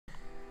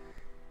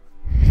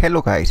Hello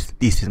guys,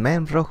 this is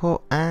Man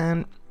Rojo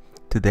and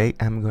today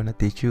I'm gonna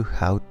teach you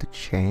how to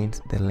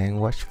change the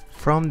language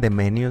from the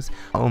menus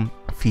on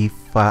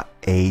FIFA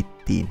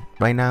 18.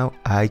 Right now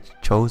I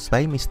chose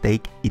by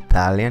mistake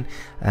Italian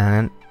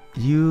and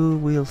you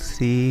will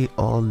see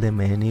all the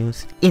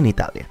menus in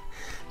Italian.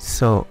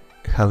 So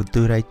how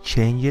do I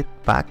change it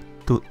back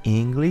to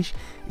English?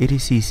 It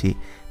is easy.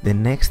 The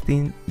next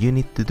thing you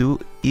need to do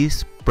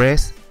is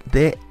press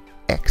the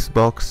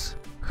Xbox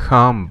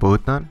home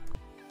button,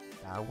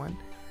 that one.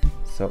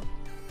 So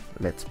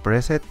let's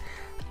press it,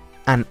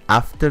 and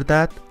after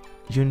that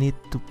you need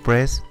to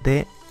press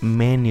the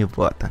menu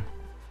button,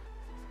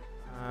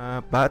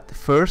 but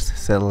first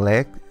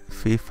select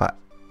FIFA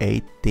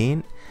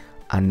 18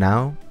 and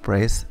now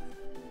press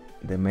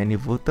the menu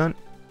button.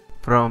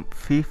 From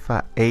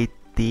FIFA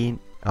 18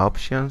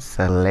 options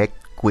select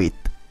quit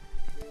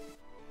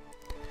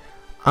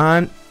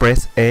and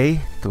press A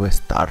to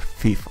start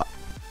FIFA.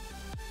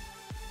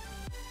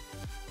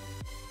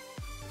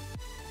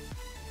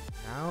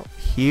 Now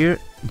here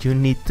you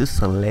need to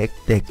select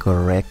the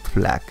correct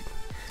flag.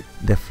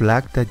 The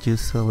flag that you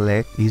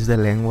select is the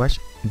language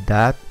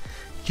that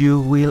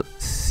you will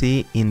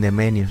see in the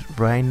menus.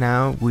 Right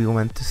now we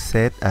want to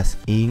set as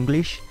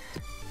English.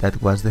 That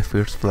was the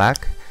first flag,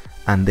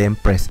 and then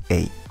press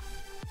A.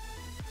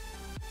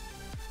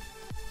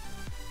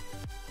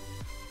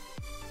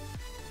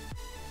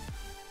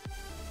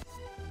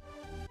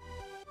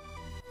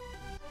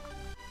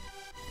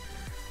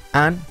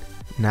 And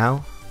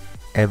now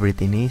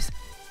everything is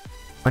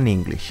on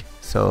English.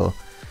 So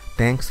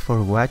thanks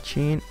for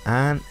watching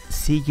and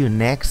see you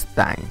next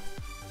time.